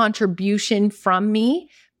and contribution from me,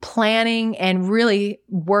 planning and really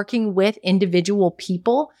working with individual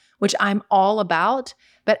people, which I'm all about.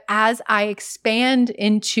 But as I expand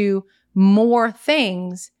into more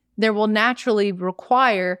things, there will naturally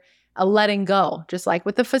require a letting go, just like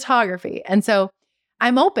with the photography. And so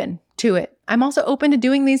I'm open to it. I'm also open to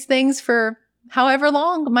doing these things for however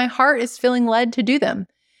long my heart is feeling led to do them.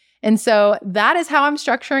 And so that is how I'm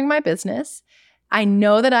structuring my business. I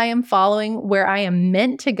know that I am following where I am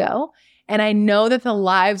meant to go. And I know that the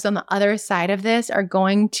lives on the other side of this are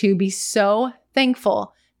going to be so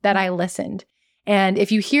thankful that I listened. And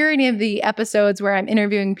if you hear any of the episodes where I'm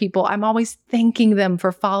interviewing people, I'm always thanking them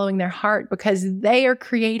for following their heart because they are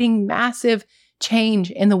creating massive change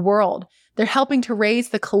in the world. They're helping to raise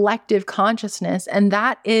the collective consciousness, and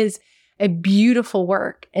that is a beautiful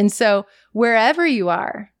work. And so wherever you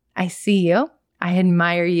are, I see you. I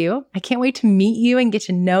admire you. I can't wait to meet you and get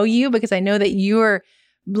to know you because I know that you are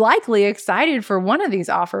likely excited for one of these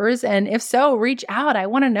offers. And if so, reach out. I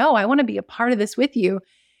want to know. I want to be a part of this with you.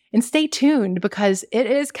 And stay tuned because it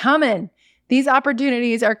is coming. These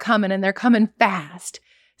opportunities are coming and they're coming fast.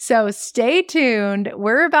 So stay tuned.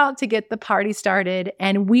 We're about to get the party started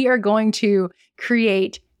and we are going to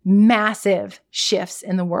create massive shifts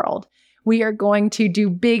in the world. We are going to do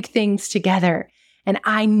big things together. And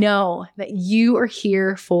I know that you are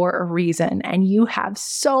here for a reason and you have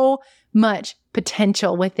so much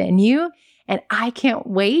potential within you. And I can't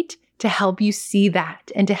wait to help you see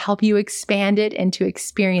that and to help you expand it and to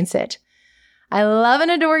experience it. I love and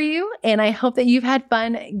adore you, and I hope that you've had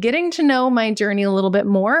fun getting to know my journey a little bit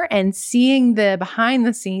more and seeing the behind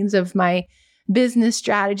the scenes of my business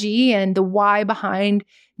strategy and the why behind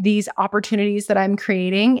these opportunities that I'm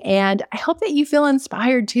creating. And I hope that you feel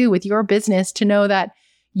inspired too with your business to know that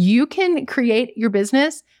you can create your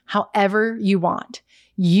business however you want.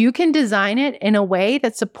 You can design it in a way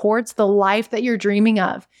that supports the life that you're dreaming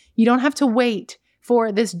of. You don't have to wait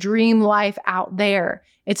for this dream life out there.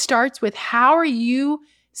 It starts with how are you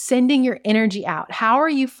sending your energy out? How are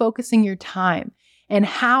you focusing your time? And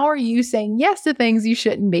how are you saying yes to things you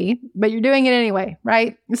shouldn't be, but you're doing it anyway,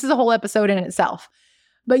 right? This is a whole episode in itself.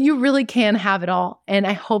 But you really can have it all. And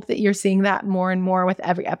I hope that you're seeing that more and more with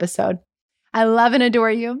every episode. I love and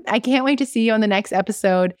adore you. I can't wait to see you on the next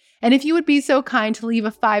episode. And if you would be so kind to leave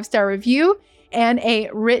a 5-star review and a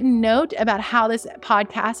written note about how this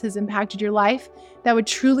podcast has impacted your life, that would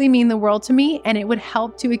truly mean the world to me. And it would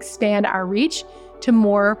help to expand our reach to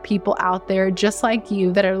more people out there just like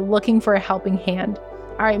you that are looking for a helping hand.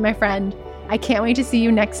 All right, my friend, I can't wait to see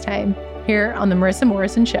you next time here on The Marissa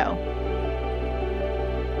Morrison Show.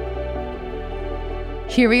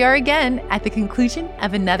 Here we are again at the conclusion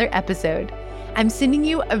of another episode. I'm sending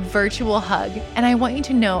you a virtual hug, and I want you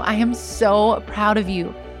to know I am so proud of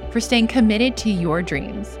you for staying committed to your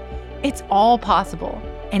dreams. It's all possible,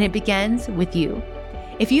 and it begins with you.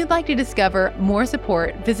 If you'd like to discover more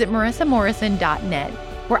support, visit marissamorrison.net,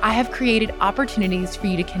 where I have created opportunities for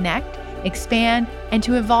you to connect, expand, and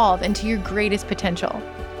to evolve into your greatest potential.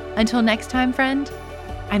 Until next time, friend,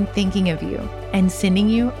 I'm thinking of you and sending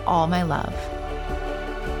you all my love.